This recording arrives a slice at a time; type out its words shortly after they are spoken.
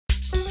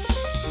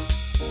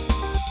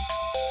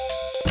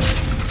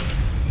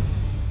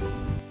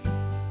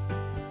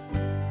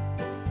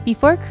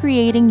Before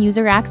creating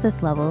user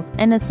access levels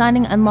and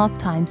assigning unlock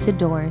times to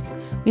doors,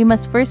 we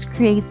must first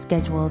create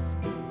schedules.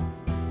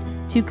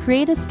 To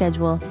create a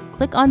schedule,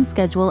 click on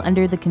Schedule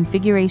under the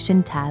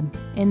Configuration tab.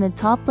 In the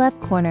top left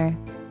corner,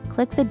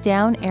 click the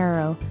down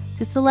arrow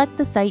to select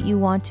the site you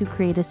want to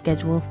create a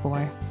schedule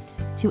for.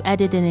 To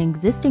edit an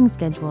existing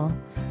schedule,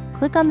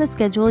 click on the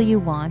schedule you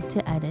want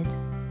to edit,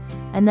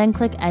 and then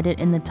click Edit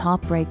in the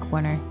top right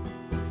corner.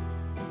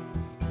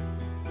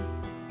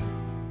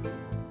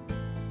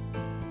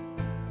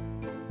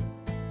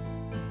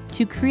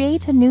 To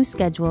create a new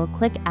schedule,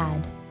 click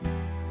Add.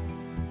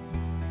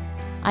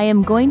 I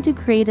am going to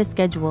create a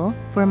schedule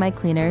for my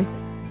cleaners.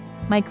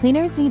 My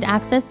cleaners need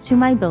access to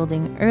my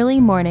building early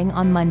morning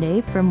on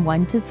Monday from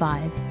 1 to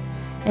 5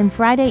 and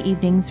Friday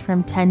evenings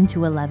from 10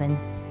 to 11.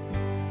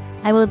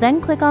 I will then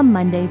click on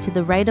Monday to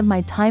the right of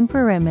my time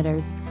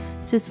parameters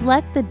to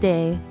select the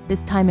day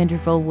this time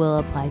interval will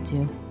apply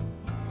to.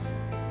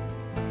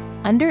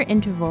 Under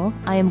Interval,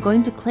 I am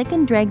going to click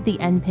and drag the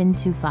end pin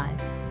to 5.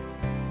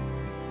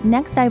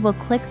 Next, I will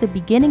click the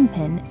beginning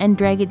pin and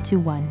drag it to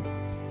 1.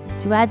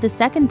 To add the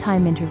second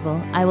time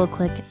interval, I will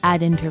click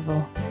Add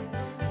Interval.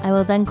 I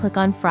will then click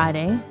on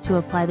Friday to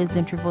apply this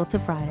interval to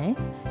Friday.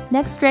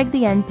 Next, drag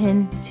the end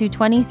pin to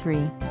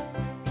 23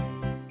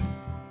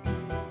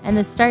 and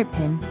the start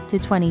pin to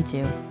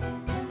 22.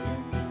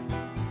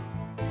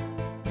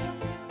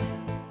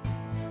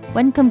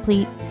 When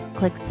complete,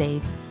 click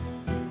Save.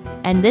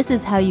 And this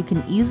is how you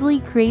can easily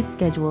create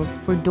schedules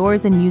for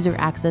doors and user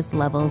access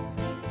levels.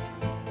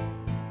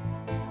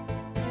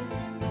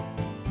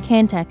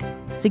 Cantech,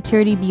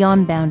 security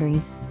beyond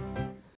boundaries.